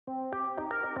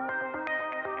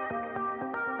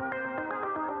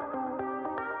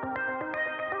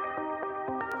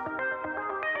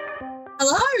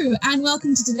Hello and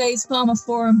welcome to today's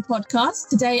pharmaphorum podcast.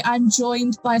 Today I'm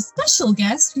joined by a special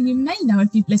guest who you may know if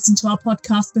you've listened to our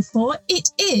podcast before. It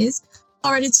is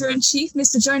our editor-in-chief,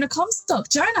 Mr. Jonah Comstock.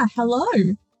 Jonah,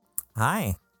 hello.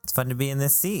 Hi, it's fun to be in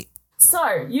this seat.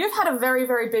 So, you've had a very,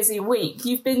 very busy week.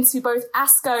 You've been to both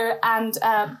ASCO and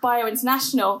BIO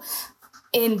International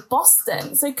in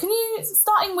Boston. So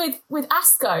starting with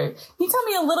ASCO, can you tell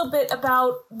me a little bit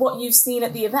about what you've seen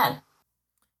at the event?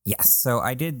 Yes, so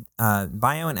I did,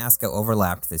 BIO and ASCO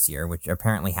overlapped this year, which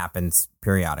apparently happens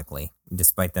periodically,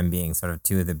 despite them being sort of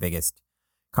two of the biggest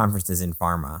conferences in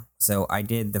pharma. So I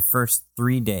did the first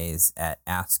 3 days at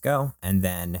ASCO, and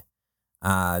then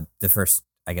the first,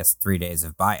 3 days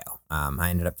of BIO.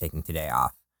 I ended up taking today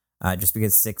off, just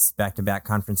because 6 back-to-back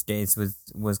conference days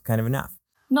was kind of enough.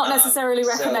 Not necessarily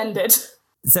recommended.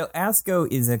 So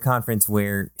ASCO is a conference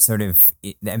where sort of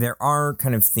there are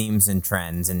kind of themes and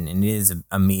trends, and it is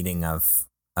a meeting of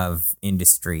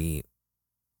industry,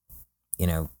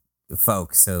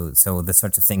 folks. So the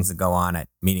sorts of things that go on at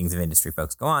meetings of industry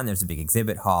folks go on. There's a big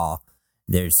exhibit hall.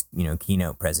 There's,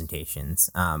 keynote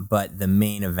presentations. But the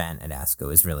main event at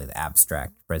ASCO is really the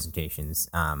abstract presentations.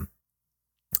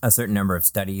 A certain number of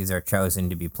studies are chosen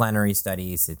to be plenary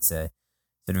studies. It's a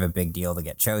sort of a big deal to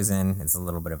get chosen. It's a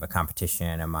little bit of a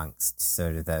competition amongst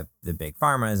sort of the big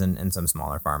pharmas and some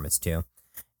smaller pharmas too.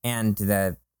 And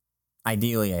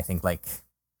ideally, I think like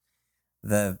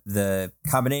the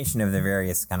combination of the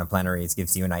various kind of plenaries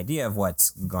gives you an idea of what's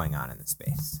going on in the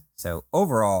space. So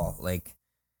overall, like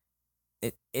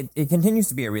it continues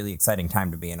to be a really exciting time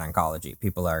to be in oncology.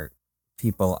 People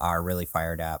are really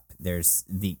fired up. There's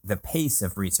the pace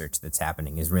of research that's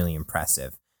happening is really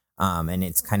impressive. And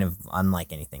it's kind of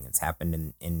unlike anything that's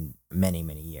happened in many,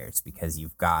 many years, because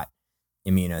you've got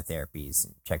immunotherapies,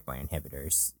 checkpoint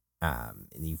inhibitors,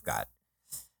 you've got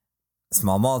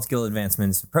small molecule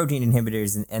advancements, protein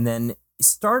inhibitors, and then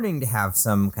starting to have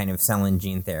some kind of cell and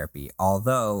gene therapy.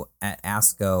 Although at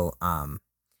ASCO,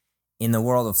 in the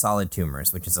world of solid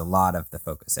tumors, which is a lot of the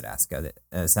focus at ASCO,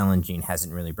 that cell and gene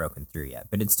hasn't really broken through yet,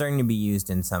 but it's starting to be used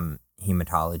in some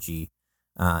hematology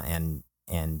and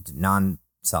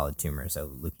non-solid tumors, so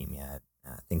leukemia,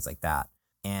 things like that.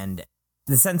 And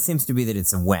the sense seems to be that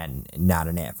it's a when, not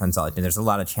an if, on solid tumors. There's a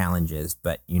lot of challenges,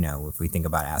 but, if we think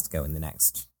about ASCO in the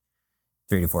next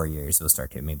 3 to 4 years, we'll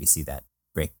start to maybe see that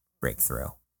breakthrough.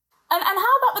 And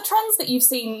how about the trends that you've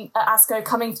seen at ASCO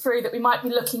coming through that we might be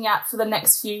looking at for the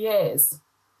next few years?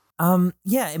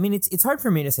 Yeah, I mean, it's hard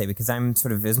for me to say because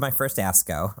it was my first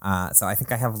ASCO, so I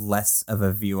think I have less of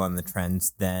a view on the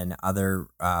trends than other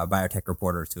biotech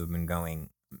reporters who have been going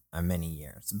many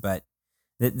years. But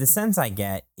the sense I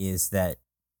get is that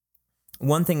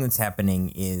one thing that's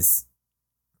happening is,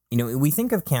 we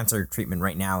think of cancer treatment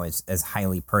right now as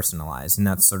highly personalized, and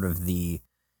that's sort of the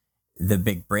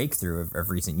big breakthrough of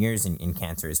recent years in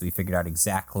cancer is we figured out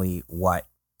exactly what,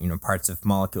 parts of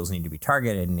molecules need to be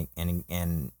targeted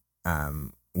and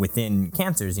within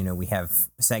cancers, we have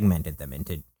segmented them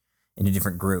into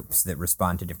different groups that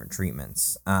respond to different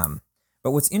treatments.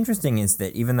 But what's interesting is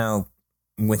that even though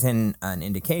within an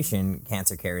indication,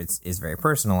 cancer care is very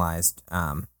personalized,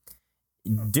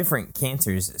 different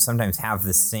cancers sometimes have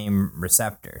the same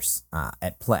receptors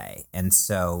at play. And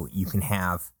so you can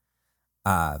have,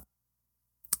 the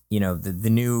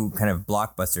new kind of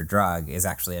blockbuster drug is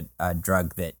actually a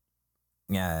drug that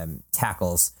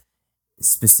tackles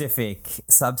specific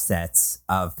subsets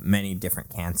of many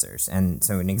different cancers. And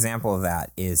so an example of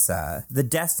that is the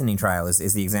Destiny trial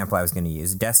is the example I was going to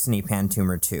use, Destiny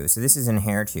Pan-Tumor 2. So this is in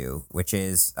HER2, which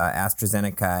is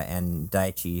AstraZeneca and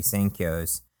Daiichi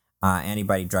Sankyo's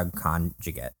antibody drug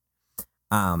conjugate.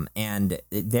 And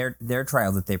their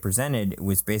trial that they presented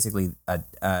was basically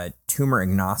a tumor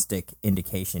agnostic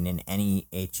indication in any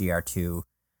HER2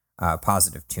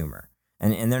 positive tumor.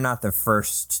 And they're not the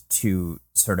first to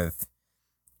sort of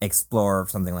explore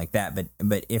something like that.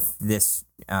 But if this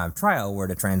trial were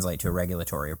to translate to a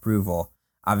regulatory approval,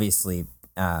 obviously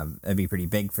it'd be pretty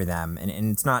big for them. And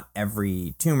it's not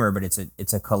every tumor, but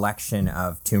it's a collection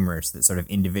of tumors that sort of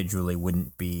individually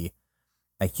wouldn't be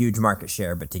a huge market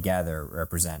share, but together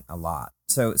represent a lot.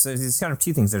 So there's kind of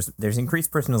two things. There's increased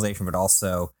personalization, but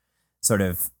also sort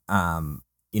of when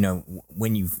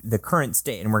the current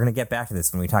state, and we're going to get back to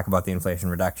this when we talk about the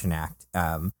Inflation Reduction Act,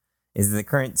 is the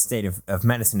current state of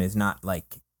medicine is not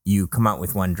like you come out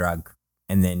with one drug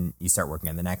and then you start working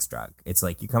on the next drug. It's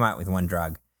like you come out with one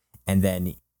drug and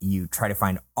then you try to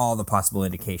find all the possible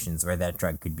indications where that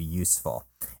drug could be useful.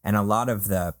 And a lot of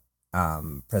the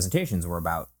presentations were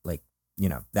about like,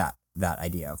 that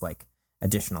idea of like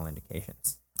additional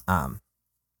indications. A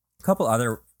couple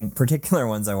other particular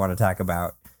ones I want to talk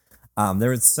about There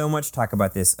was so much talk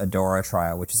about this ADAURA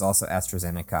trial, which is also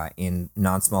AstraZeneca in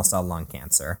non-small cell lung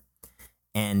cancer.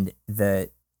 And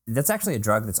that's actually a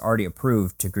drug that's already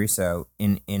approved, Tagrisso,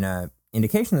 in a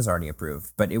indication that's already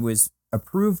approved, but it was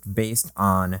approved based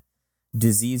on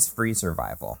disease-free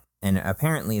survival. And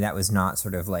apparently that was not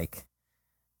sort of like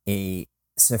a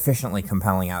sufficiently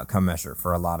compelling outcome measure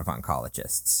for a lot of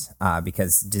oncologists,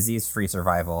 because disease-free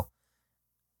survival,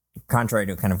 contrary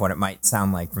to kind of what it might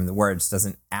sound like from the words,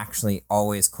 doesn't actually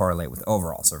always correlate with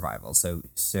overall survival.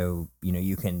 So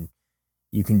you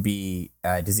can be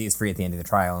disease-free at the end of the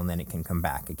trial, and then it can come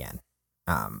back again.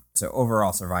 So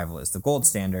overall survival is the gold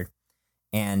standard,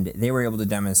 and they were able to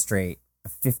demonstrate a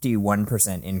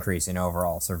 51% increase in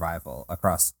overall survival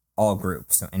across all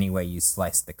groups. So any way you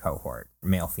slice the cohort,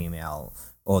 male, female,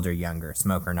 older, younger,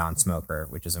 smoker, non-smoker,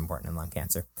 which is important in lung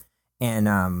cancer. And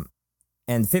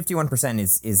 51%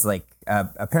 is like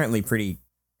apparently pretty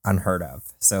unheard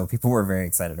of. So people were very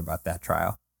excited about that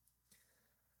trial.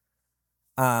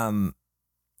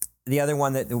 The other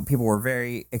one that people were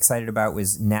very excited about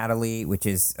was Natalie, which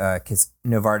is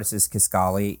Novartis's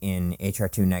Kisqali in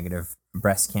HER2 negative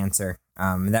breast cancer.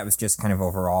 That was just kind of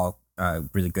overall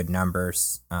really good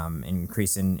numbers.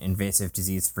 Increase in invasive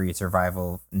disease-free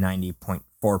survival,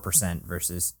 90.4%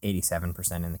 versus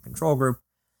 87% in the control group.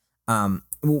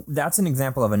 That's an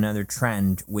example of another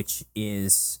trend, which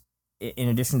is, in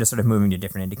addition to sort of moving to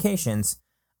different indications,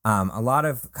 a lot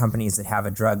of companies that have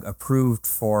a drug approved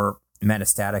for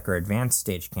metastatic or advanced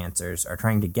stage cancers are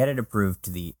trying to get it approved to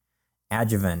the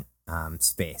adjuvant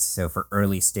space. So for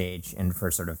early stage and for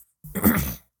sort of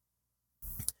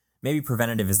maybe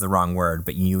preventative is the wrong word,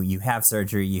 but you have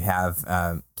surgery, you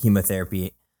have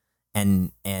chemotherapy,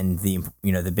 and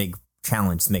the big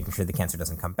challenge is making sure the cancer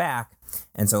doesn't come back.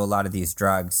 And so a lot of these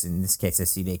drugs, in this case a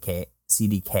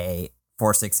CDK4/6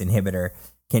 inhibitor,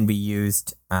 can be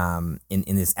used in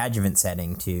this adjuvant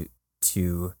setting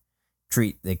to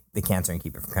treat the cancer and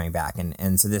keep it from coming back.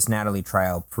 And so this Natalie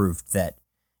trial proved that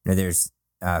there's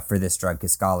for this drug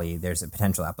Kisqali, there's a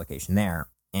potential application there.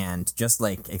 And just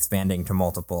like expanding to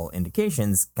multiple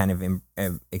indications kind of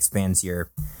expands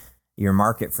your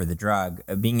market for the drug,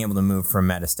 being able to move from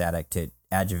metastatic to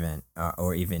adjuvant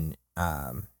or even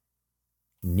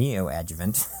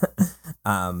neoadjuvant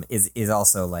is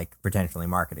also like potentially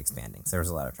market expanding. So there's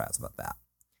a lot of trials about that.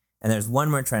 And there's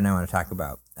one more trend I want to talk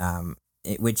about,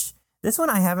 which this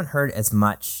one I haven't heard as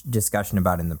much discussion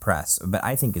about in the press, but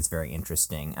I think is very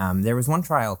interesting. There was one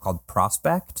trial called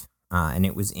Prospect, and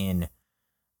it was in,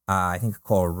 I think,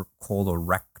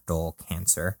 colorectal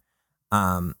cancer.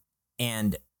 And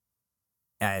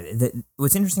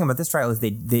what's interesting about this trial is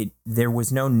there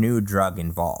was no new drug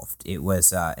involved. It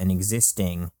was an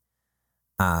existing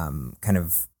kind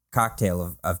of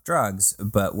cocktail of drugs,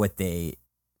 but what they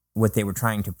were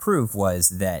trying to prove was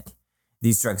that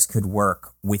these drugs could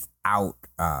work without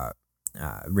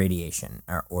radiation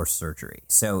or surgery.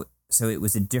 So it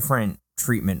was a different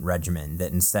treatment regimen,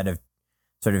 that instead of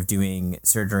sort of doing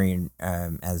surgery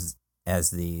as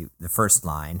the first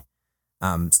line,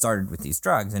 started with these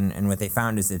drugs. And what they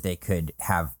found is that they could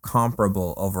have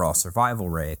comparable overall survival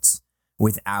rates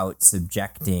without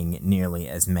subjecting nearly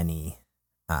as many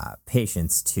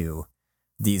patients to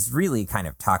these really kind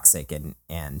of toxic and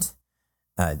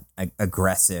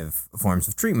aggressive forms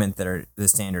of treatment that are the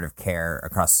standard of care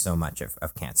across so much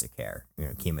of cancer care,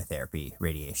 chemotherapy,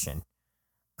 radiation,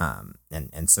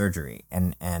 and surgery.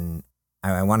 And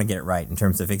I want to get it right in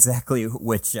terms of exactly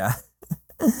which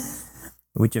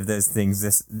of those things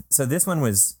this one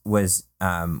was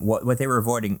what they were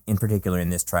avoiding in particular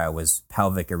in this trial was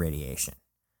pelvic irradiation.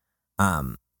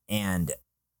 And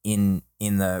in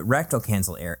the rectal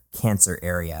cancer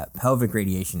area, pelvic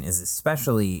radiation is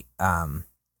especially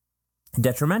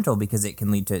detrimental because it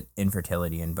can lead to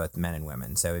infertility in both men and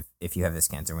women. So if you have this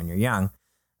cancer when you're young,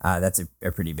 that's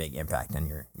a pretty big impact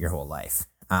on your whole life.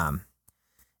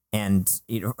 And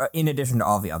in addition to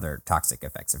all the other toxic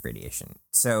effects of radiation.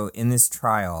 So in this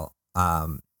trial,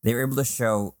 they were able to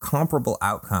show comparable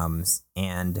outcomes,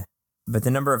 but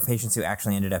the number of patients who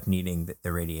actually ended up needing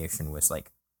the radiation was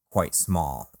like quite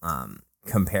small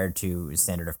compared to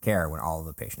standard of care when all of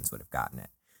the patients would have gotten it.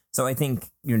 So I think,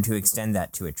 to extend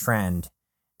that to a trend,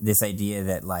 this idea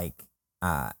that like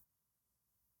there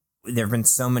have been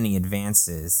so many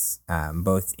advances,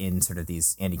 both in sort of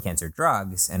these anti-cancer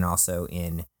drugs and also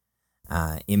in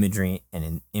imaging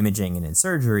and in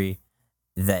surgery,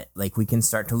 that like we can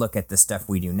start to look at the stuff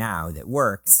we do now that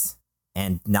works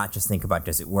and not just think about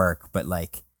does it work, but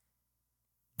like,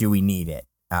 do we need it?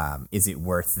 Is it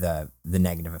worth the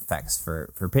negative effects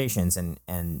for patients?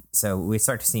 And so we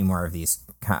start to see more of these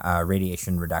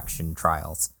radiation reduction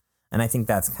trials And I think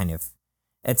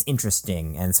it's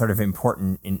interesting and sort of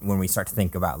important when we start to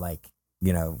think about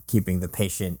keeping the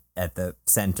patient at the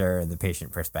center and the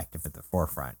patient perspective at the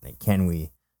forefront. Like, can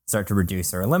we start to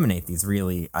reduce or eliminate these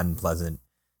really unpleasant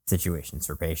situations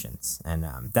for patients? And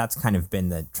that's kind of been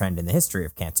the trend in the history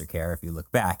of cancer care. If you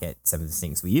look back at some of the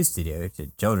things we used to do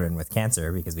to children with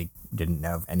cancer, because we didn't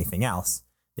know of anything else,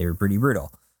 they were pretty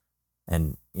brutal.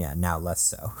 And now less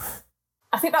so.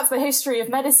 I think that's the history of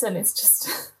medicine. It's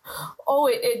just,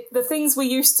 the things we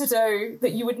used to do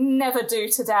that you would never do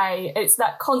today. It's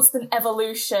that constant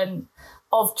evolution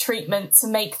of treatment to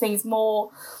make things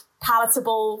more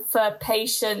palatable for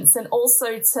patients and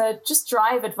also to just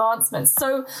drive advancements.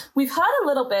 So we've heard a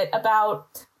little bit about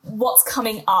what's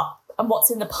coming up and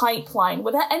what's in the pipeline.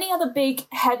 Were there any other big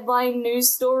headline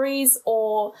news stories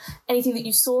or anything that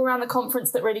you saw around the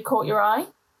conference that really caught your eye?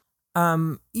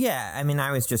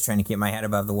 I was just trying to keep my head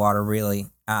above the water, really.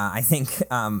 I think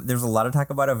there's a lot of talk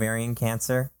about ovarian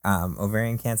cancer.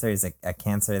 Ovarian cancer is a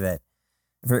cancer that,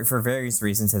 for various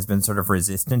reasons, has been sort of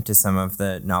resistant to some of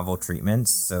the novel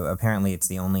treatments. So apparently it's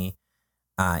the only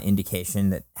indication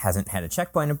that hasn't had a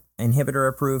checkpoint inhibitor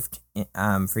approved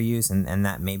for use, and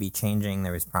that may be changing.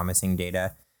 There was promising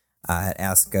data at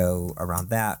ASCO around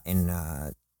that in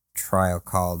a trial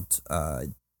called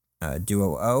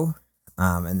DUO-O.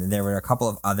 And there were a couple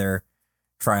of other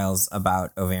trials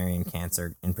about ovarian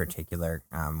cancer in particular,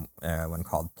 one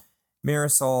called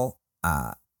Mirasol,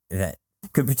 that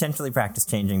could potentially practice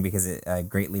changing because it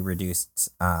greatly reduced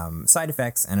side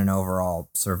effects and an overall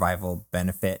survival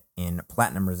benefit in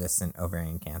platinum-resistant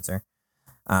ovarian cancer.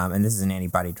 And this is an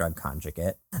antibody drug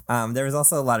conjugate. There was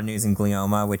also a lot of news in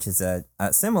glioma, which is a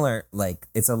similar,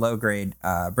 it's a low-grade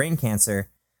brain cancer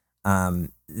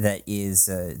that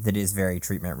is very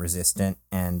treatment resistant,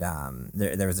 and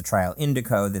there was a trial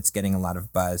Indico that's getting a lot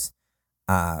of buzz,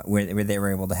 where they were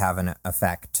able to have an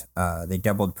effect. They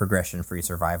doubled progression-free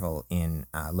survival in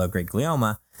low-grade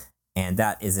glioma, and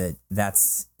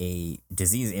that's a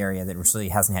disease area that really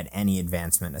hasn't had any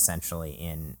advancement essentially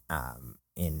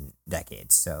in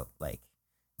decades. So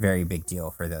very big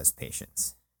deal for those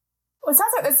patients. Well, it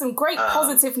sounds like there's some great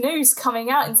positive news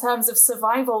coming out in terms of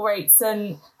survival rates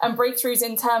and breakthroughs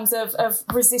in terms of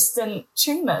resistant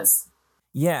tumours.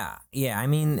 Yeah. I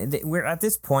mean, we're at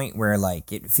this point where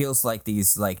it feels like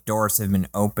these doors have been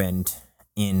opened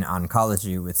in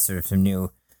oncology with sort of some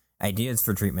new ideas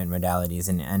for treatment modalities,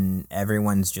 and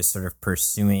everyone's just sort of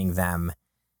pursuing them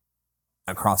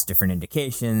across different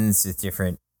indications with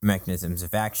different mechanisms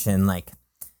of action.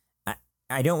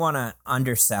 I don't want to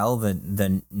undersell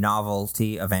the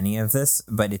novelty of any of this,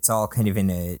 but it's all kind of in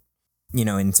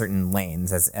in certain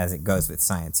lanes as it goes with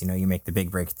science. You make the big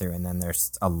breakthrough, and then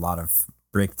there's a lot of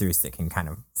breakthroughs that can kind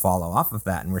of follow off of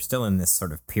that. And we're still in this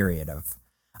sort of period of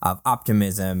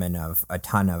optimism and of a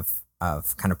ton of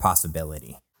kind of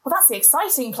possibility. Well, that's the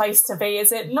exciting place to be,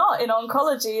 is it not? In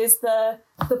oncology is the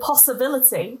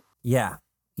possibility. Yeah,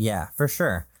 for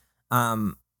sure.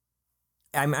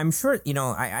 I'm sure,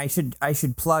 I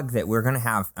should plug that we're going to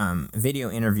have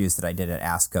video interviews that I did at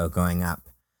ASCO going up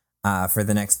for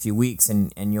the next few weeks,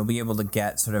 and you'll be able to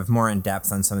get sort of more in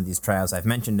depth on some of these trials I've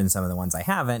mentioned and some of the ones I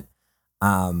haven't.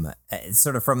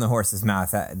 Sort of from the horse's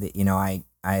mouth.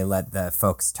 I let the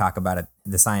folks talk about it,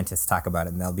 the scientists talk about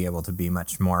it, and they'll be able to be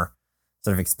much more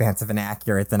sort of expansive and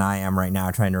accurate than I am right now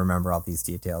trying to remember all these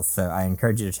details. So I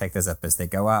encourage you to check those up as they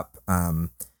go up.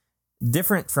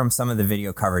 Different from some of the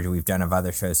video coverage we've done of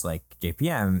other shows like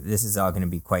JPM, this is all going to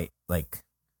be quite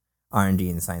R&D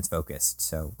and science focused.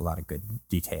 So a lot of good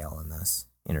detail in those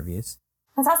interviews.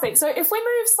 Fantastic. So if we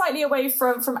move slightly away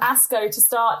from ASCO to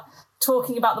start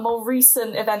talking about the more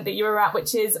recent event that you were at,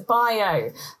 which is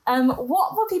BIO,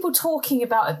 what were people talking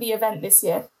about at the event this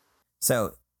year?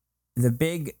 So the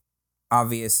big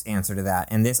obvious answer to that,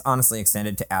 and this honestly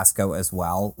extended to ASCO as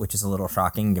well, which is a little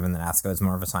shocking given that ASCO is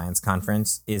more of a science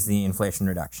conference, is the Inflation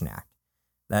Reduction Act.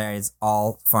 That is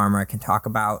all pharma can talk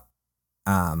about.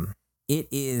 It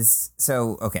is,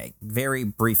 so, okay, very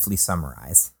briefly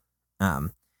summarize.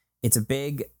 It's a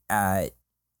big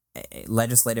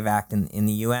legislative act in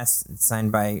the U.S.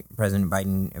 signed by President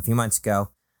Biden a few months ago.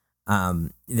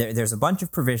 There's a bunch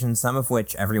of provisions, some of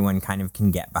which everyone kind of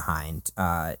can get behind,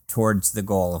 towards the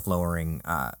goal of lowering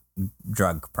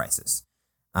drug prices.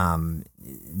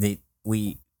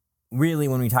 We really,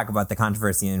 when we talk about the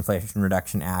controversy in the Inflation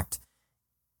Reduction Act,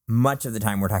 much of the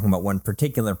time we're talking about one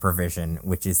particular provision,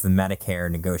 which is the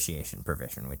Medicare negotiation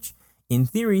provision, which in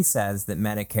theory says that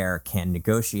Medicare can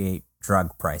negotiate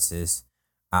drug prices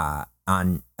on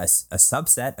a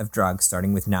subset of drugs,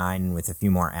 starting with 9 with a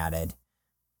few more added.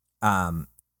 The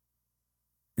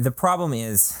problem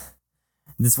is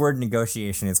this word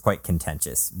negotiation is quite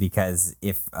contentious because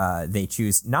if they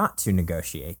choose not to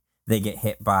negotiate, they get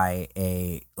hit by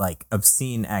a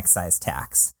obscene excise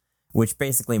tax, which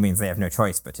basically means they have no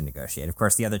choice but to negotiate. Of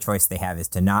course, the other choice they have is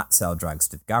to not sell drugs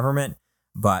to the government,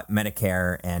 but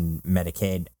Medicare and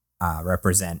Medicaid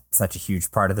represent such a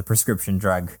huge part of the prescription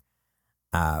drug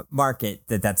market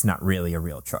that that's not really a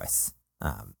real choice.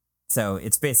 So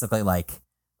it's basically like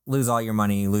lose all your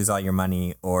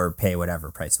money, or pay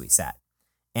whatever price we set.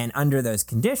 And under those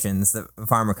conditions, the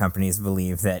pharma companies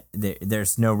believe that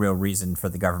there's no real reason for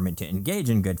the government to engage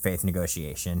in good faith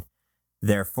negotiation.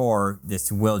 Therefore,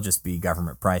 this will just be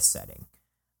government price setting,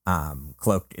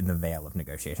 cloaked in the veil of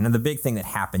negotiation. And the big thing that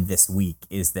happened this week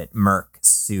is that Merck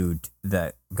sued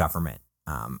the government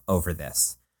over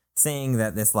this, saying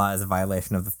that this law is a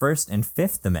violation of the First and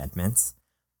Fifth Amendments.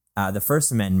 The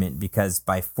First Amendment, because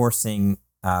by forcing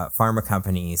pharma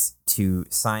companies to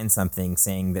sign something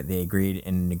saying that they agreed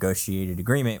in a negotiated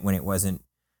agreement when it wasn't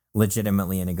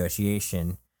legitimately a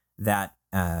negotiation, that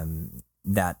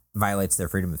violates their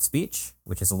freedom of speech,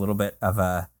 which is a little bit of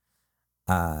a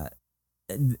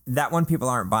that one people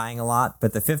aren't buying a lot.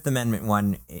 But the Fifth Amendment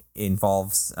one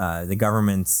involves the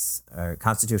government's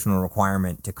constitutional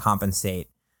requirement to compensate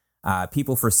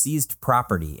people for seized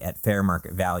property at fair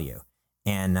market value.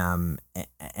 And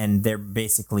they're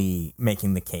basically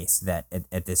making the case that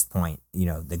at this point,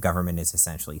 the government is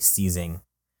essentially seizing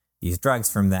these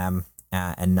drugs from them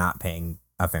and not paying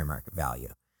a fair market value.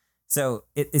 So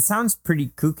it sounds pretty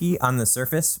kooky on the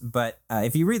surface, but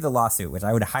if you read the lawsuit, which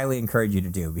I would highly encourage you to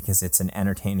do because it's an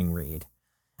entertaining read,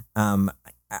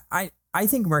 I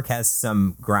think Merck has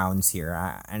some grounds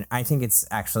here, and I think it's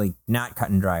actually not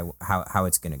cut and dry how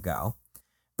it's going to go.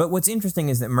 But what's interesting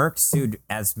is that Merck sued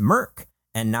as Merck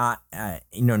and not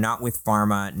with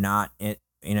pharma, not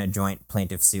in a joint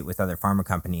plaintiff suit with other pharma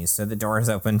companies. So the door is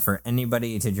open for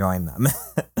anybody to join them.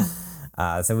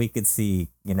 So we could see,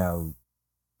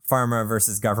 pharma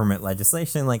versus government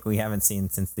legislation like we haven't seen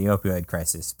since the opioid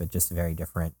crisis, but just very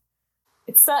different.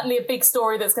 It's certainly a big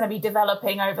story that's going to be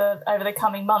developing over the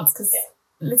coming months because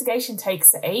litigation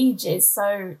takes ages.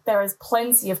 So there is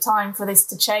plenty of time for this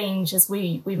to change as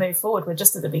we move forward. We're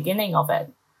just at the beginning of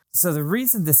it. So the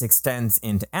reason this extends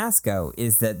into ASCO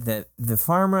is that the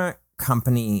pharma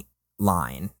company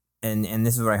line, and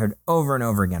this is what I heard over and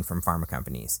over again from pharma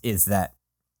companies,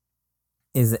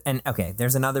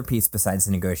 there's another piece besides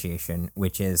the negotiation,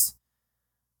 which is,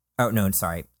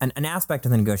 an aspect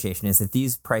of the negotiation is that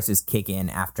these prices kick in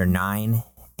after 9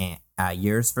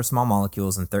 years for small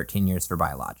molecules and 13 years for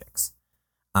biologics.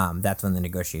 That's when the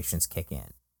negotiations kick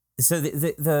in. So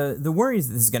the worry is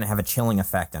that this is going to have a chilling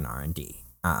effect on R&D.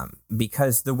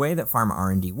 Because the way that pharma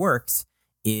R&D works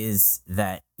is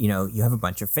that, you have a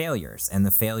bunch of failures, and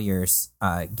the failures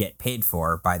get paid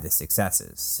for by the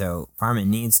successes. So pharma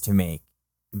needs to make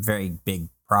very big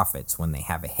profits when they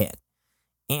have a hit,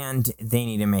 and they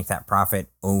need to make that profit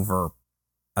over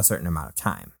a certain amount of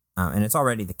time. And it's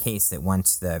already the case that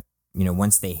once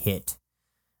they hit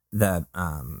the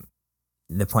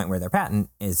point where their patent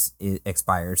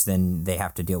expires, then they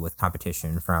have to deal with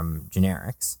competition from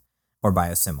generics or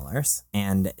biosimilars.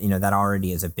 And, that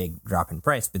already is a big drop in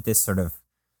price, but this sort of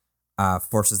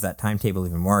forces that timetable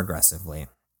even more aggressively.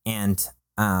 And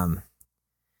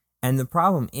the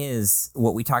problem is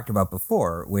what we talked about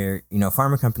before, where,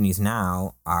 pharma companies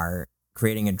now are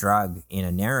creating a drug in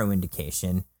a narrow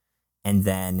indication and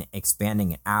then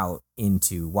expanding it out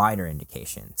into wider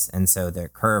indications. And so the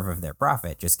curve of their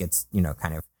profit just gets,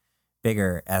 kind of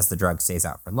bigger as the drug stays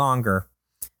out for longer.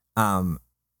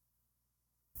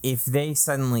 If they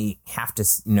suddenly have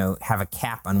to, have a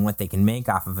cap on what they can make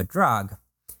off of a drug,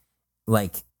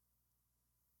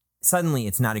 suddenly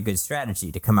it's not a good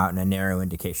strategy to come out in a narrow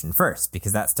indication first,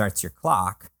 because that starts your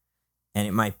clock, and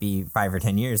it might be 5 or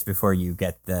 10 years before you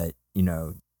get the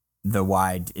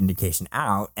wide indication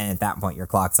out. And at that point, your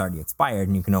clock's already expired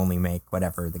and you can only make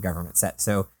whatever the government set.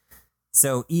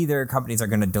 So either companies are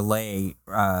going to delay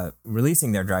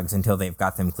releasing their drugs until they've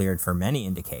got them cleared for many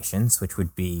indications, which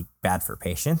would be bad for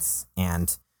patients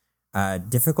and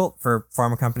difficult for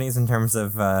pharma companies in terms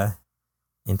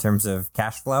of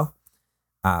cash flow,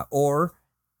 or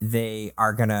they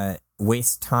are going to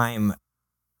waste time,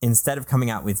 instead of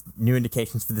coming out with new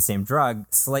indications for the same drug,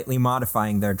 slightly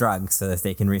modifying their drug so that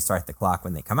they can restart the clock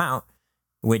when they come out,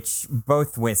 which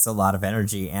both wastes a lot of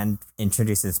energy and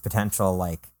introduces potential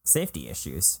safety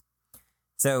issues.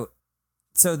 So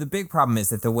the big problem is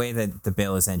that the way that the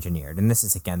bill is engineered, and this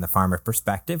is again the pharma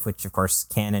perspective, which of course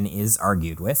can and is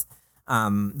argued with,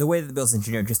 the way that the bill is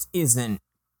engineered just isn't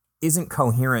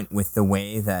coherent with the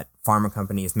way that pharma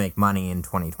companies make money in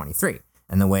 2023.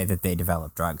 and the way that they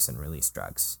develop drugs and release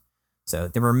drugs. So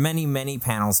there were many, many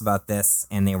panels about this,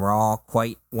 and they were all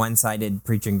quite one-sided,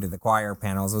 preaching to the choir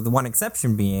panels, with the one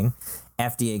exception being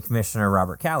FDA Commissioner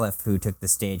Robert Califf, who took the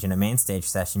stage in a main stage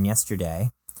session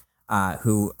yesterday,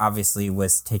 who obviously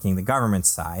was taking the government's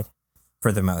side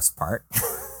for the most part.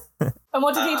 And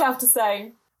what did he have to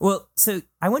say? Well, so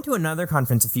I went to another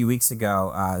conference a few weeks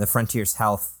ago, the Frontiers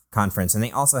Health Conference, and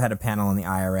they also had a panel on the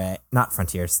IRA. Not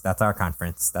Frontiers, that's our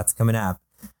conference. That's coming up.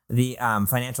 The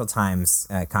Financial Times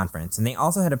conference, and they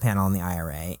also had a panel on the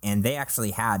IRA, and they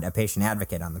actually had a patient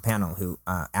advocate on the panel who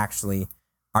actually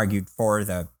argued for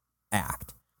the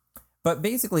act. But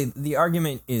basically, the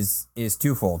argument is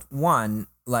twofold. One,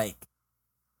 like,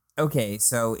 okay,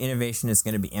 so innovation is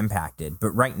going to be impacted,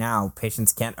 but right now,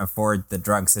 patients can't afford the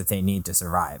drugs that they need to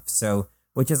survive. So,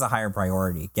 which is a higher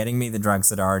priority? Getting me the drugs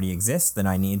that already exist that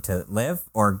I need to live,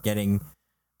 or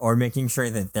making sure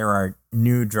that there are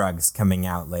new drugs coming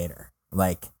out later?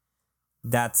 Like,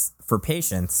 that's for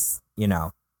patients,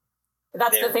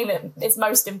 That's the thing that is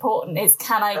most important, is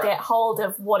can I get hold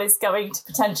of what is going to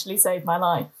potentially save my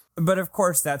life? But of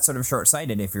course, that's sort of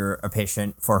short-sighted if you're a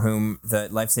patient for whom the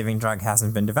life-saving drug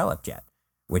hasn't been developed yet,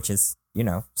 which is,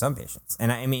 some patients.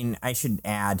 And I mean, I should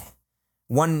add,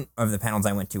 one of the panels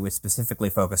I went to was specifically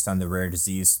focused on the rare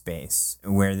disease space,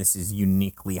 where this is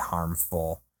uniquely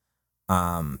harmful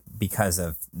because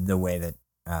of the way that,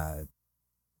 of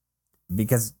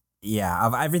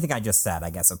everything I just said, I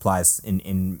guess, applies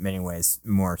in many ways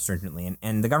more stringently.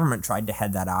 And the government tried to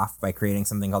head that off by creating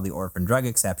something called the orphan drug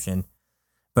exception.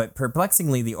 But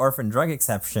perplexingly, the orphan drug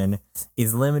exception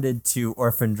is limited to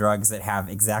orphan drugs that have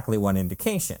exactly one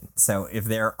indication. So if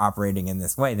they're operating in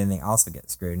this way, then they also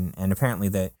get screwed. And apparently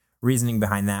the reasoning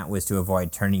behind that was to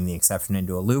avoid turning the exception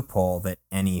into a loophole that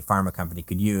any pharma company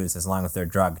could use as long as their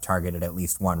drug targeted at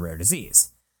least one rare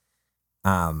disease.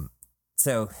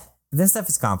 So this stuff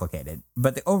is complicated,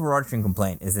 but the overarching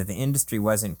complaint is that the industry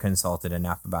wasn't consulted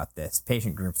enough about this.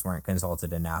 Patient groups weren't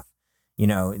consulted enough.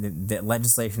 The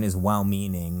legislation is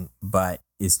well-meaning, but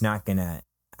is not going to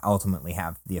ultimately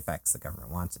have the effects the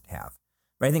government wants it to have.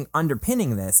 But I think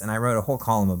underpinning this, and I wrote a whole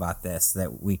column about this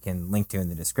that we can link to in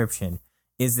the description,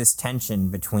 is this tension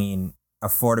between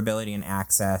affordability and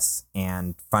access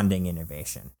and funding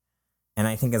innovation. And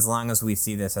I think as long as we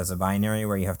see this as a binary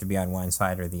where you have to be on one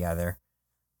side or the other,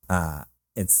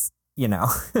 it's,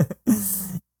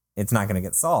 it's not going to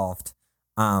get solved.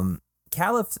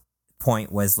 Califf's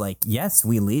point was like, yes,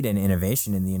 we lead in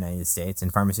innovation in the United States, in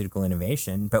pharmaceutical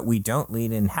innovation, but we don't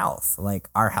lead in health. Like,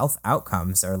 our health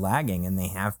outcomes are lagging, and they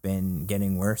have been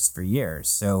getting worse for years.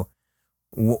 So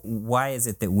why is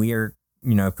it that we're,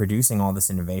 producing all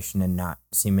this innovation and not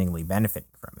seemingly benefiting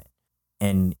from it?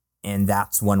 And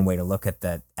that's one way to look at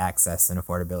the access and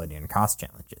affordability and cost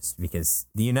challenges, because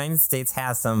the United States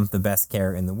has some of the best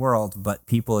care in the world, but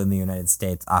people in the United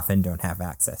States often don't have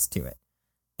access to it.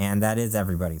 And that is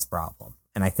everybody's problem.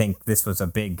 And I think this was a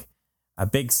big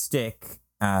stick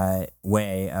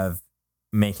way of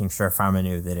making sure pharma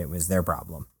knew that it was their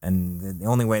problem. And the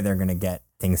only way they're going to get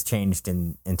things changed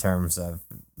in terms of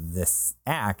this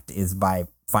act is by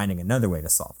finding another way to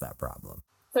solve that problem.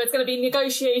 So it's going to be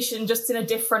negotiation, just in a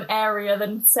different area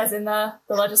than says in the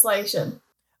legislation.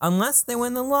 Unless they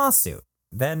win the lawsuit.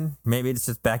 Then maybe it's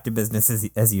just back to business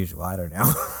as usual. I don't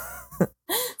know.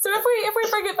 So if we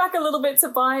bring it back a little bit to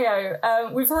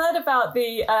bio, we've heard about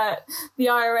the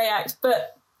IRA Act,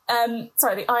 but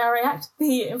the IRA Act,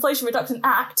 the Inflation Reduction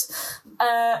Act.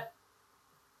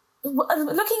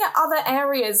 Looking at other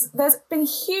areas, there's been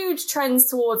huge trends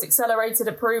towards accelerated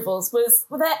approvals.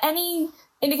 Were there any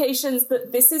indications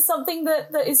that this is something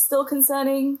that is still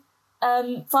concerning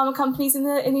pharma companies in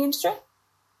the industry?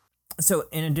 So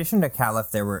in addition to Califf,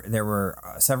 there were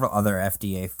several other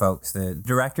FDA folks. The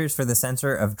directors for the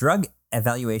Center of Drug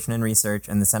Evaluation and Research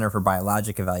and the Center for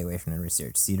Biologic Evaluation and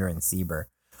Research, CEDAR and CBER,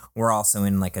 were also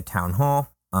in like a town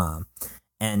hall.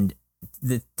 And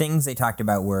the things they talked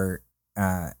about were,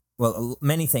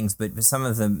 many things, but some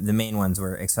of the main ones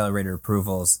were accelerated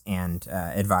approvals and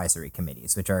advisory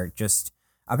committees, which are just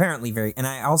apparently very. And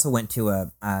I also went to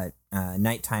a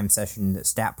nighttime session that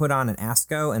STAT put on at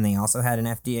ASCO, and they also had an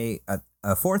FDA,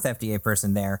 a fourth FDA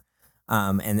person there,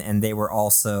 and they were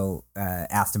also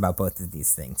asked about both of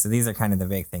these things. So these are kind of the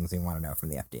big things we want to know from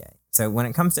the FDA. So when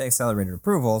it comes to accelerated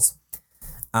approvals,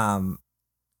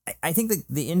 I think that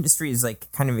the industry is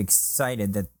like kind of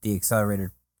excited that the accelerated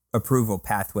approval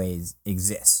pathways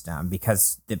exist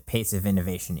because the pace of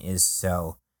innovation is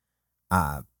so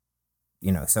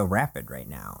rapid right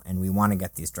now, and we want to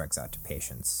get these drugs out to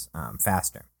patients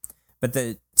faster. But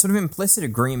the sort of implicit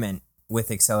agreement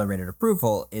with accelerated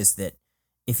approval is that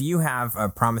if you have a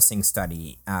promising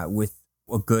study with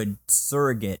a good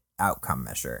surrogate outcome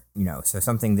measure, so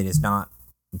something that is not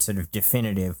sort of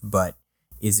definitive, but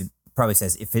probably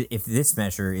says if this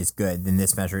measure is good, then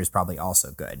this measure is probably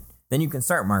also good, then you can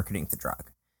start marketing the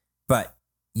drug. But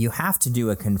you have to do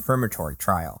a confirmatory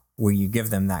trial where you give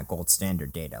them that gold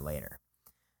standard data later.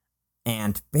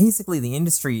 And basically, the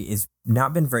industry has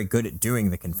not been very good at doing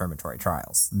the confirmatory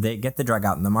trials. They get the drug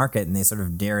out in the market and they sort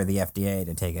of dare the FDA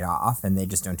to take it off, and they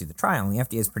just don't do the trial. And the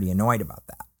FDA is pretty annoyed about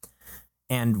that.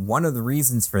 And one of the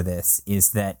reasons for this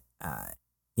is that,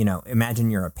 imagine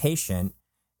you're a patient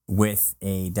with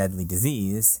a deadly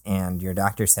disease and your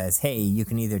doctor says, hey, you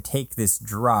can either take this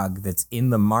drug that's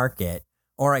in the market,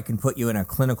 or I can put you in a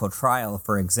clinical trial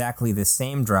for exactly the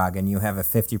same drug and you have a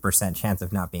 50% chance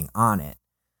of not being on it.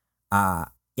 How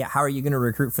are you going to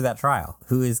recruit for that trial?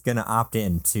 Who is going to opt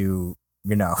in to,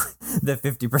 the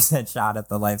 50% shot at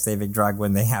the life-saving drug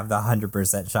when they have the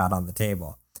 100% shot on the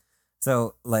table?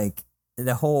 So,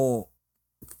 the whole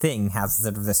thing has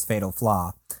sort of this fatal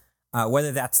flaw.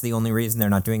 Whether that's the only reason they're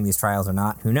not doing these trials or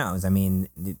not, who knows? I mean,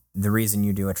 the reason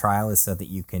you do a trial is so that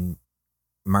you can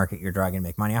market your drug and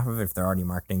make money off of it if they're already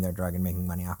marketing their drug and making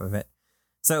money off of it.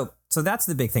 So that's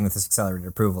the big thing with this accelerated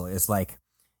approval is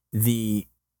the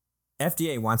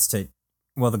FDA wants to,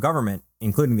 the government,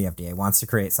 including the FDA, wants to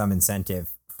create some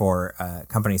incentive for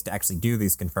companies to actually do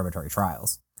these confirmatory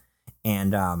trials.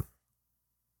 And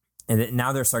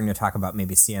now they're starting to talk about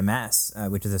maybe CMS,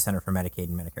 which is the Center for Medicaid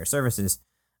and Medicare Services,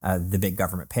 the big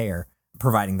government payer,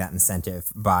 providing that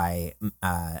incentive by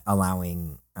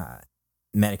allowing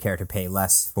Medicare to pay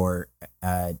less for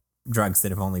drugs that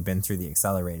have only been through the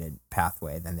accelerated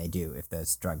pathway than they do if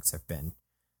those drugs have been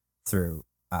through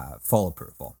full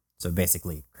approval. So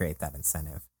basically create that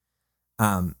incentive.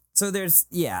 So there's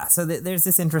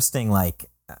this interesting,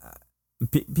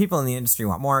 people in the industry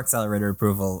want more accelerated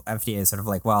approval. FDA is sort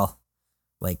of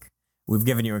we've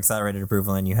given you accelerated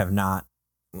approval and you have not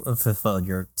fulfilled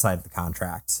your side of the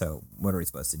contract. So what are we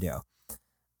supposed to do?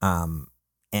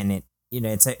 And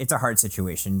it's a hard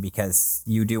situation because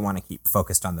you do want to keep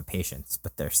focused on the patients,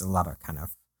 but there's a lot of kind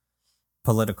of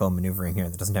political maneuvering here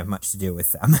that doesn't have much to do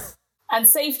with them. And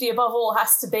safety, above all,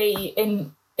 has to be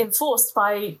enforced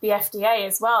by the FDA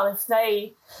as well.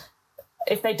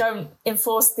 If they don't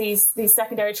enforce these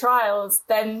secondary trials,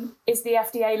 then is the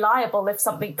FDA liable if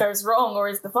something goes wrong, or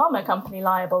is the pharma company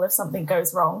liable if something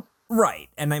goes wrong? Right.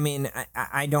 And I mean,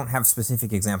 I don't have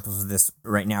specific examples of this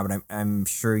right now, but I'm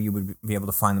sure you would be able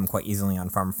to find them quite easily on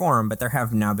pharmaphorum. But there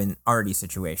have now been already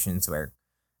situations where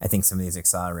I think some of these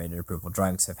accelerated approval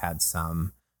drugs have had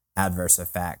some adverse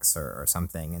effects or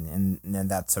something. And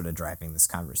that's sort of driving this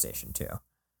conversation too.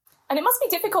 And it must be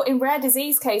difficult in rare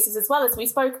disease cases as well, as we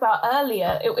spoke about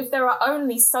earlier, if there are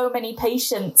only so many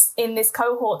patients in this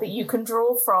cohort that you can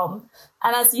draw from.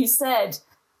 And as you said,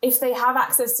 if they have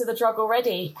access to the drug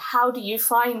already, how do you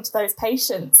find those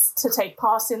patients to take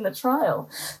part in the trial?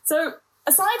 So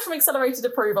aside from accelerated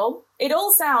approval, it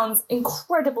all sounds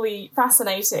incredibly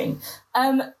fascinating.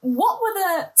 What were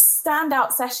the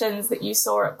standout sessions that you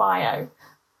saw at BIO?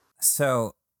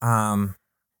 So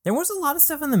there was a lot of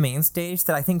stuff on the main stage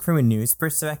that I think from a news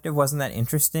perspective wasn't that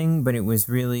interesting, but it was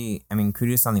really,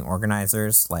 kudos on the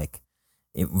organizers,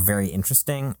 very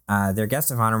interesting. Their guest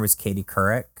of honor was Katie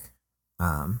Couric.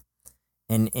 And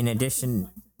in addition,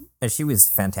 she was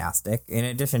fantastic. In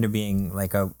addition to being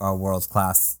a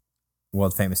world-class,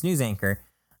 world-famous news anchor,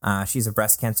 she's a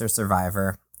breast cancer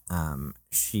survivor.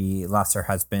 She lost her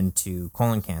husband to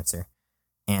colon cancer.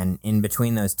 And in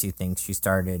between those two things, she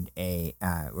started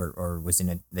was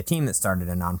in the team that started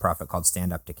a nonprofit called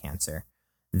Stand Up to Cancer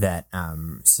that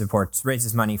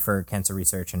raises money for cancer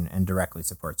research and directly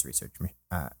supports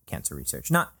cancer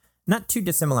research. Not too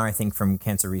dissimilar, I think, from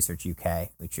Cancer Research UK,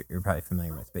 which you're probably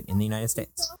familiar with, but in the United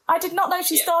States. I did not know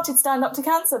she started Stand Up to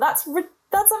Cancer. That's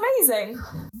amazing.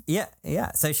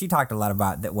 Yeah. So she talked a lot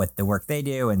about what the work they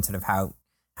do and sort of how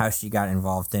she got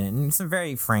involved in it, and some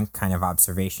very frank kind of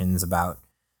observations about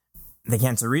the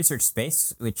cancer research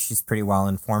space, which she's pretty well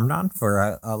informed on for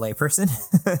a layperson,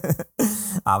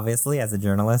 obviously, as a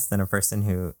journalist and a person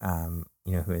who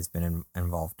who has been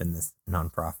involved in this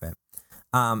nonprofit.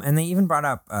 And they even brought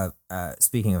up,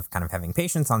 speaking of kind of having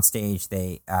patients on stage,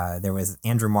 there was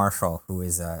Andrew Marshall, who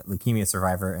is a leukemia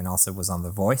survivor and also was on The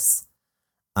Voice.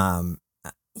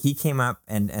 He came up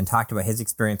and talked about his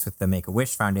experience with the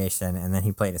Make-A-Wish Foundation, and then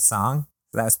he played a song.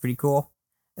 So that was pretty cool.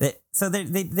 So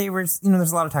they were,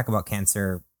 there's a lot of talk about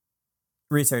cancer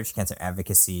research, cancer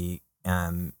advocacy.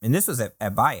 And this was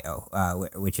at BIO,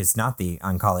 which is not the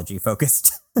oncology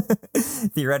focused,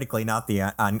 theoretically not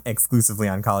the exclusively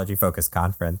oncology focused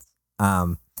conference.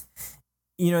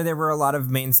 there were a lot of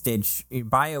main stage.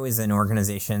 BIO is an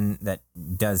organization that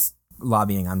does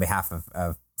lobbying on behalf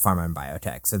of pharma and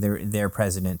biotech. So their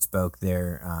president spoke,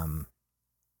 their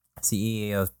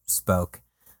CEO spoke,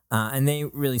 and they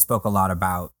really spoke a lot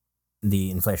about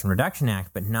the Inflation Reduction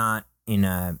Act, but not in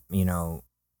a,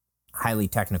 highly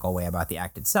technical way about the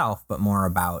act itself, but more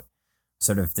about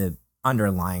sort of the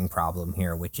underlying problem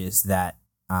here, which is that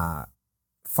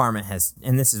pharma has,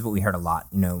 and this is what we heard a lot,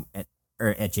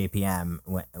 at JPM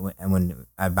when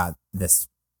about this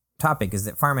topic, is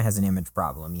that pharma has an image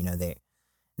problem.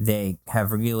 They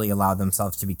have really allowed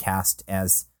themselves to be cast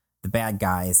as the bad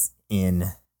guys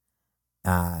in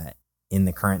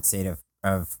the current state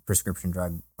of prescription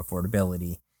drug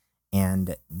affordability,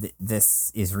 and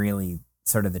this is really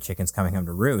sort of the chickens coming home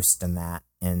to roost in that.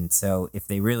 And so if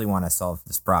they really want to solve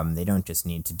this problem, they don't just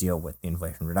need to deal with the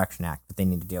Inflation Reduction Act, but they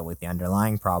need to deal with the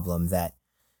underlying problem that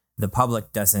the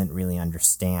public doesn't really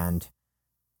understand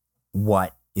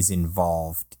what is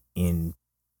involved in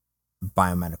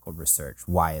biomedical research,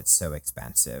 why it's so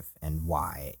expensive and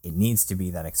why it needs to be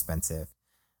that expensive.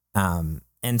 And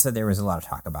so there was a lot of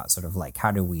talk about sort of like, how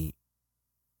do we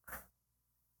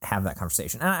have that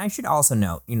conversation? And I should also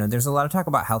note, there's a lot of talk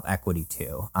about health equity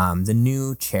too. The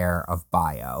new chair of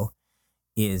BIO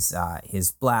is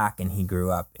Black, and he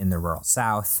grew up in the rural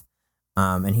South.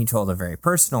 And he told a very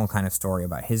personal kind of story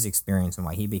about his experience and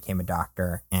why he became a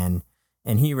doctor. And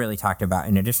he really talked about,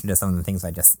 in addition to some of the things I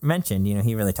just mentioned,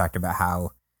 he really talked about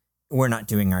how we're not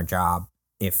doing our job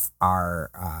if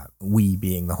we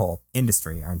being the whole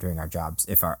industry aren't doing our jobs,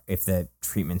 if the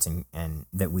treatments and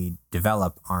that we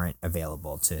develop aren't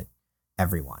available to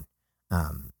everyone.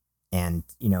 And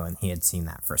he had seen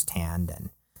that firsthand.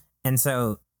 And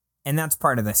that's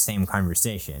part of the same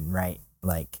conversation, right?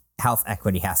 Like, health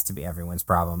equity has to be everyone's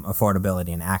problem.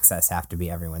 Affordability and access have to be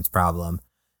everyone's problem.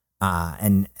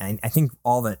 And I think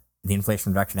all that the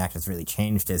Inflation Reduction Act has really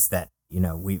changed is that,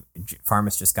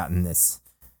 pharma's just gotten this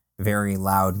very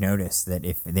loud notice that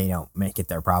if they don't make it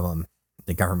their problem,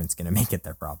 the government's going to make it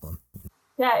their problem.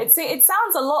 Yeah, it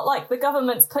sounds a lot like the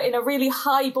government's put in a really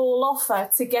highball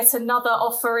offer to get another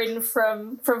offer in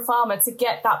from pharma to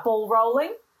get that ball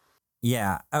rolling.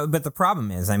 Yeah, but the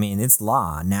problem is, it's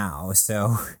law now,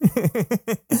 so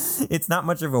it's not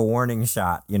much of a warning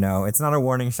shot, It's not a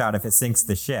warning shot if it sinks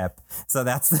the ship. So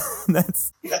that's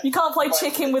you can't play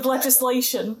chicken with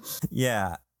legislation.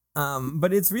 Yeah,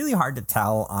 but it's really hard to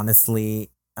tell,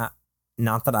 honestly.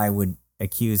 Not that I would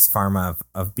accuse pharma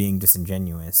of being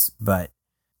disingenuous, but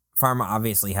pharma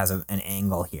obviously has an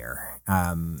angle here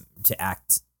to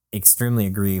act extremely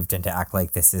aggrieved and to act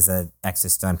like this is an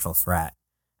existential threat.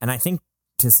 And I think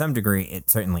to some degree it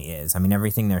certainly is.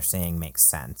 Everything they're saying makes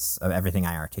sense, of everything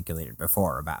I articulated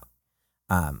before about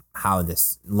how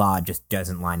this law just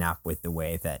doesn't line up with the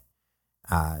way that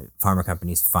pharma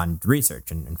companies fund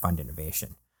research and fund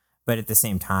innovation. But at the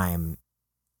same time,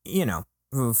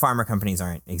 pharma companies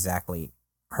aren't exactly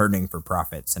hurting for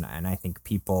profits. And I think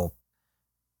people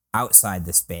outside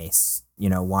the space,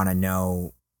 want to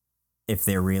know if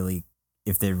they're really,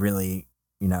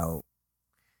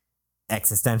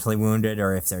 existentially wounded,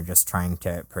 or if they're just trying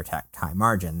to protect high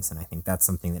margins. And I think that's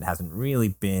something that hasn't really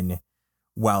been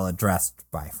well addressed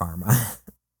by pharma.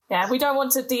 Yeah, we don't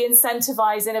want to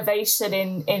de-incentivize innovation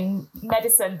in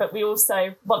medicine, but we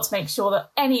also want to make sure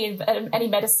that any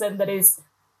medicine that is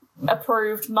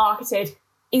approved, marketed,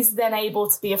 is then able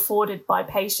to be afforded by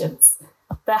patients.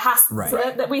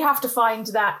 That we have to find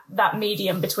that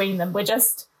medium between them. We're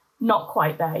just not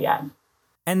quite there yet.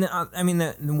 And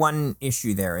the one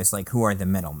issue there is, like, who are the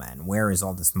middlemen? Where is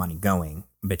all this money going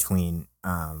between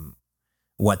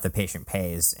what the patient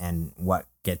pays and what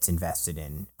gets invested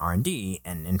in R&D?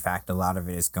 And in fact, a lot of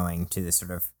it is going to this sort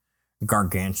of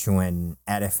gargantuan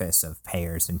edifice of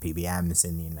payers and PBMs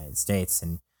in the United States.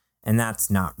 And that's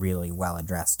not really well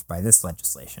addressed by this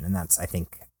legislation. And that's, I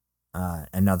think,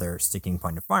 another sticking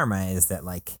point of pharma, is that,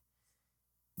 like,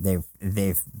 they're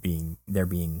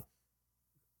being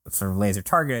sort of laser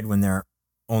targeted when they're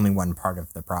only one part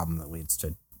of the problem that leads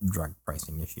to drug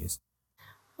pricing issues.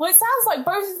 Well, it sounds like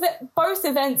both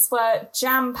events were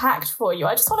jam-packed for you.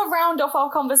 I just want to round off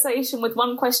our conversation with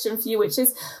one question for you, which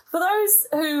is, for those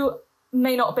who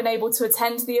may not have been able to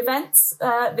attend the events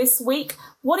this week,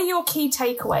 what are your key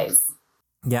takeaways?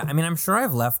 Yeah, I'm sure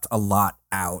I've left a lot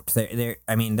out.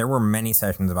 There were many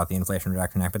sessions about the Inflation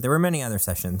Reduction Act, but there were many other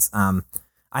sessions.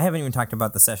 I haven't even talked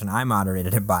about the session I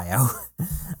moderated at BIO,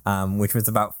 which was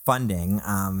about funding.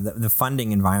 The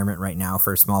funding environment right now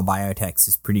for small biotechs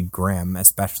is pretty grim,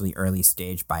 especially early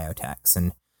stage biotechs.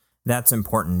 And that's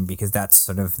important because that's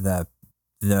sort of the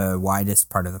the widest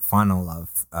part of the funnel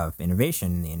of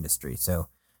innovation in the industry. So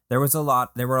there were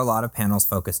a lot of panels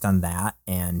focused on that,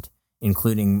 and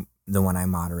including the one I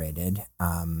moderated,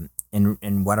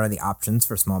 and what are the options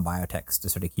for small biotechs to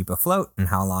sort of keep afloat, and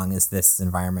how long is this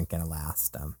environment going to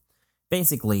last?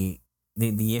 Basically,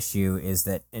 the issue is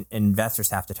that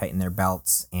investors have to tighten their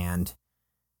belts, and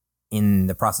in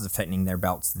the process of tightening their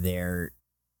belts, they're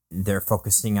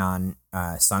focusing on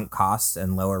sunk costs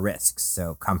and lower risks.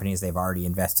 So companies they've already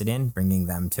invested in, bringing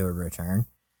them to a return,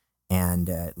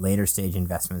 and later stage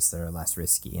investments that are less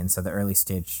risky. And so the early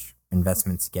stage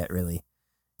investments get really,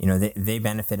 they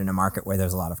benefit in a market where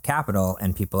there's a lot of capital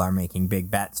and people are making big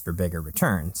bets for bigger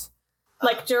returns.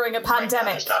 Like during a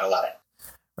pandemic.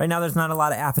 Right now, there's not a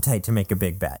lot of appetite to make a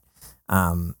big bet,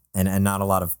 and not a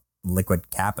lot of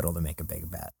liquid capital to make a big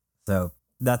bet. So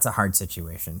that's a hard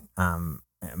situation.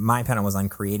 My panel was on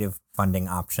creative funding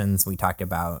options. We talked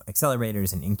about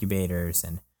accelerators and incubators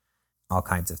and all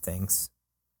kinds of things.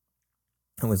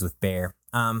 It was with Bayer.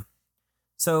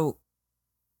 So,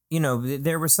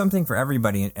 there was something for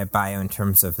everybody at BIO in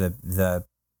terms of the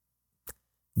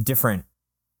different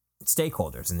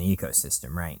stakeholders in the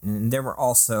ecosystem, right? And there were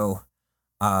also,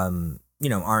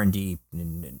 R&D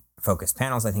focused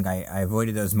panels. I think I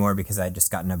avoided those more because I had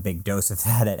just gotten a big dose of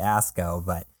that at ASCO,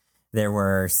 but there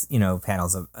were,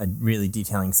 panels of really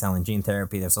detailing cell and gene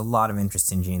therapy. There's a lot of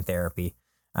interest in gene therapy.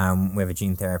 We have a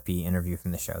gene therapy interview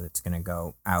from the show that's going to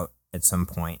go out at some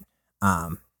point.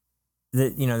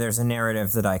 There's a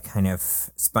narrative that I kind of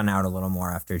spun out a little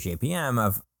more after JPM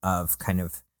of kind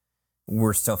of,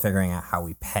 we're still figuring out how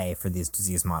we pay for these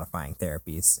disease modifying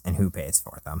therapies and who pays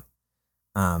for them.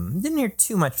 Didn't hear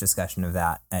too much discussion of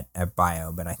that at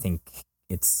BIO, but I think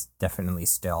it's definitely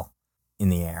still in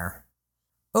the air.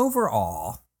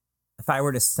 Overall, if I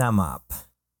were to sum up,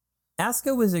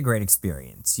 ASCO was a great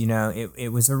experience.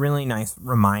 It was a really nice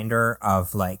reminder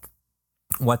of like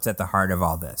what's at the heart of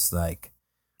all this. Like,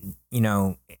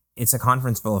 it's a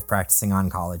conference full of practicing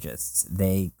oncologists.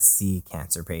 They see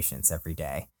cancer patients every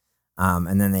day.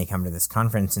 And then they come to this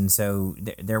conference. And so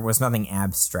there was nothing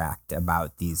abstract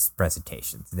about these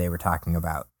presentations. They were talking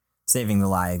about saving the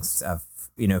lives of,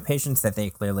 patients that they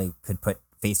clearly could put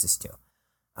faces to.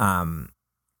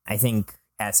 I think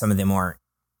at some of the more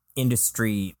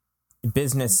industry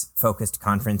business focused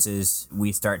conferences,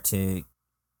 we start to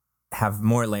have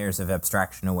more layers of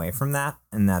abstraction away from that.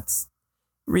 And that's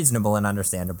reasonable and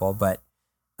understandable. But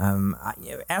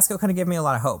ASCO kind of gave me a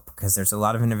lot of hope because there's a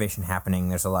lot of innovation happening.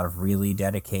 There's a lot of really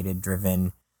dedicated,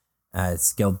 driven,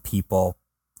 skilled people.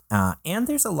 And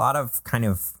there's a lot of kind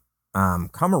of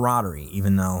camaraderie,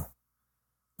 even though,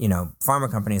 pharma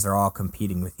companies are all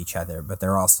competing with each other, but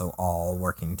they're also all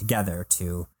working together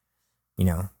to,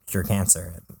 cure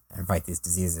cancer and fight these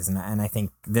diseases. And I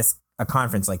think a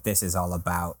conference like this is all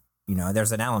about,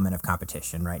 there's an element of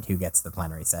competition, right? Who gets the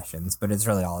plenary sessions, but it's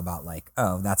really all about like,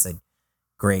 oh, that's a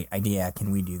great idea. Can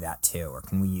we do that too? Or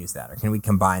can we use that? Or can we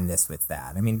combine this with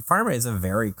that? I mean, pharma is a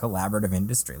very collaborative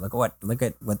industry. Look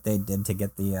at what they did to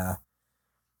get the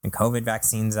COVID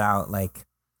vaccines out. Like,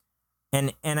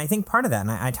 and I think part of that,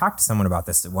 and I talked to someone about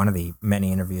this at one of the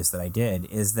many interviews that I did,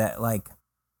 is that like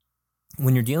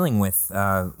when you're dealing with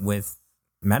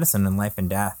medicine and life and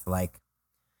death, like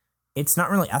it's not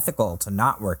really ethical to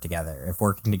not work together if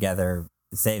working together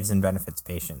saves and benefits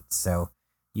patients. So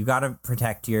you got to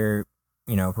protect your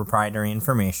proprietary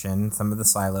information. Some of the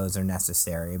silos are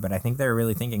necessary, but I think they're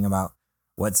really thinking about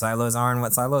what silos are and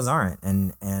what silos aren't,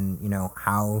 and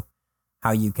how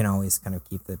you can always kind of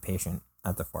keep the patient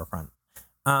at the forefront.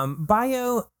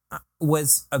 BIO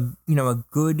was a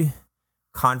good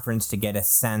conference to get a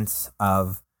sense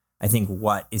of, I think,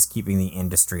 what is keeping the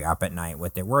industry up at night,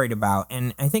 what they're worried about.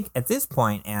 And I think at this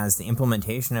point, as the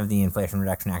implementation of the Inflation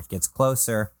Reduction Act gets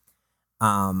closer,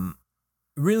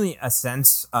 really a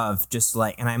sense of just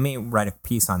like, and I may write a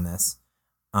piece on this,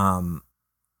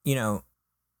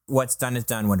 what's done is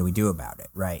done. What do we do about it?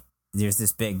 Right. There's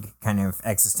this big kind of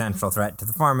existential threat to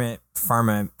the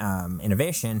pharma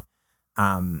innovation.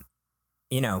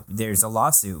 There's a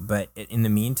lawsuit, but in the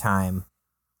meantime,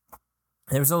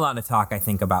 there was a lot of talk, I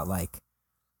think, about like,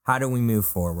 how do we move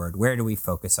forward? Where do we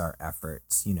focus our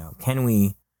efforts? Can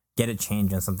we get a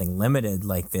change on something limited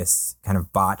like this kind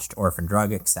of botched orphan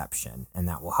drug exception? And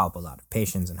that will help a lot of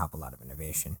patients and help a lot of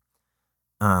innovation.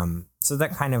 So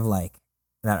that kind of like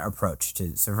that approach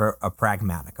to sort of a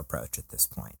pragmatic approach at this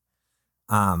point.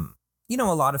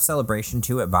 A lot of celebration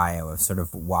too at BIO of sort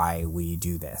of why we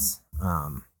do this.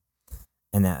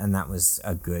 And that was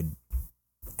a good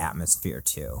atmosphere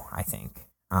too, I think.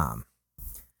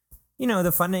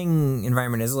 The funding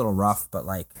environment is a little rough, but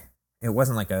like it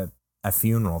wasn't like a a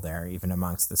funeral there, even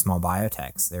amongst the small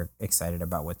biotechs. They're excited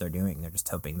about what they're doing. They're just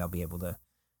hoping they'll be able to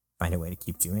find a way to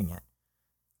keep doing it.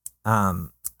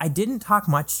 I didn't talk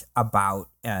much about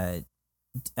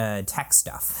tech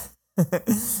stuff.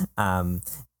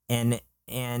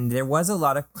 And there was a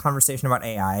lot of conversation about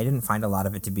AI. I didn't find a lot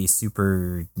of it to be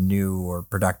super new or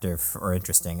productive or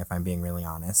interesting, if I'm being really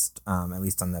honest, at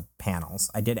least on the panels.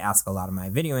 I did ask a lot of my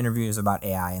video interviews about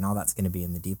AI, and all that's going to be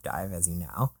in the deep dive, as you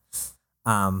know.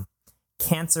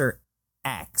 Cancer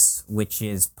X, which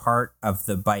is part of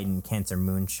the Biden cancer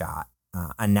moonshot,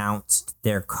 announced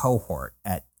their cohort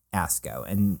at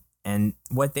ASCO. And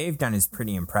what they've done is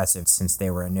pretty impressive since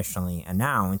they were initially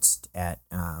announced at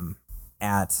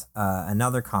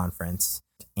another conference,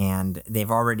 and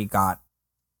they've already got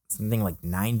something like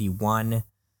 91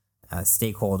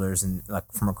 stakeholders and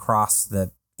from across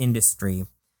the industry,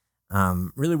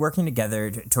 really working together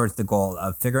towards the goal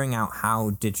of figuring out how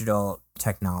digital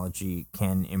technology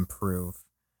can improve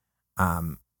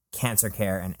cancer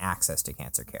care and access to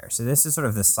cancer care. So this is sort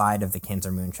of the side of the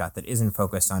cancer moonshot that isn't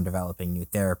focused on developing new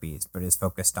therapies, but is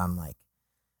focused on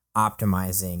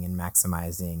optimizing and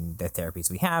maximizing the therapies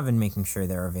we have and making sure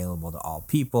they're available to all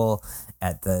people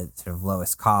at the sort of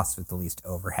lowest cost with the least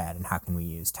overhead. And how can we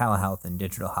use telehealth and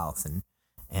digital health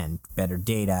and better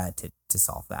data to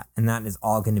solve that? And that is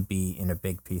all going to be in a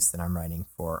big piece that I'm writing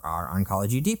for our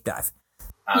oncology deep dive.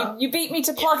 You beat me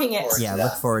to plugging it. Yeah,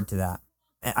 look forward to that.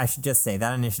 I should just say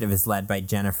that initiative is led by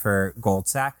Jennifer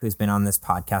Goldsack, who's been on this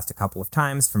podcast a couple of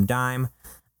times from Dime,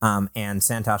 and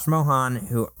Santosh Mohan,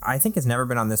 who I think has never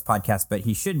been on this podcast, but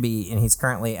he should be, and he's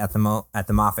currently at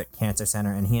the Moffitt Cancer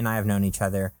Center, and he and I have known each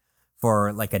other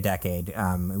for like a decade.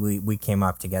 We came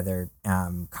up together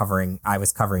I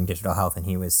was covering digital health, and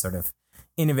he was sort of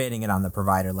innovating it on the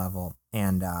provider level,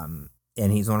 and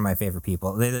he's one of my favorite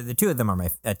people. The two of them are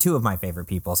two of my favorite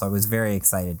people, so I was very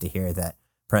excited to hear that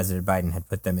President Biden had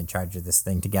put them in charge of this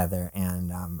thing together,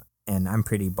 and I'm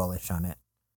pretty bullish on it.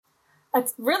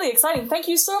 That's really exciting. Thank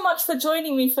you so much for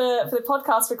joining me for the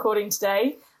podcast recording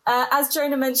today. As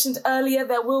Jonah mentioned earlier,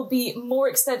 there will be more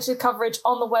extensive coverage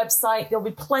on the website. There'll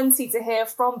be plenty to hear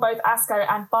from both ASCO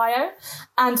and BIO.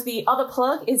 And the other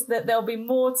plug is that there'll be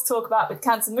more to talk about with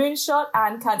Cancer Moonshot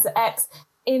and Cancer X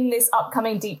in this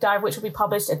upcoming deep dive, which will be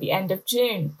published at the end of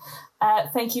June.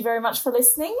 Thank you very much for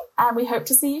listening, and we hope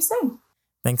to see you soon.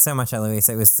 Thanks so much, Eloise.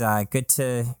 It was good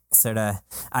to sort of.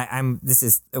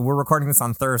 We're recording this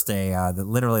on Thursday,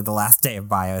 literally the last day of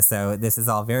bio. So this is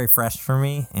all very fresh for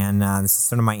me, and this is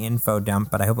sort of my info dump.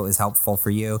 But I hope it was helpful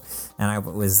for you, and I hope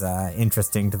it was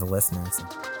interesting to the listeners.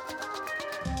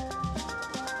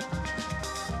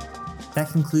 That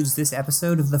concludes this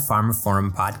episode of the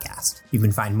pharmaphorum podcast. You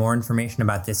can find more information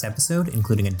about this episode,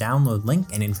 including a download link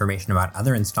and information about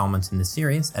other installments in the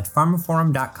series, at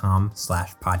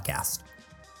pharmaphorum.com/podcast.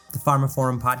 The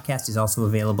pharmaphorum podcast is also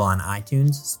available on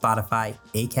iTunes, Spotify,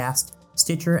 Acast,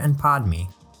 Stitcher, and Podme,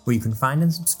 where you can find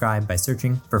and subscribe by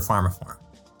searching for pharmaphorum.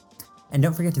 And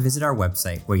don't forget to visit our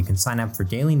website, where you can sign up for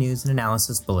daily news and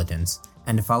analysis bulletins,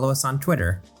 and to follow us on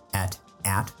Twitter at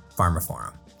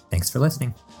pharmaphorum. Thanks for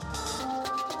listening.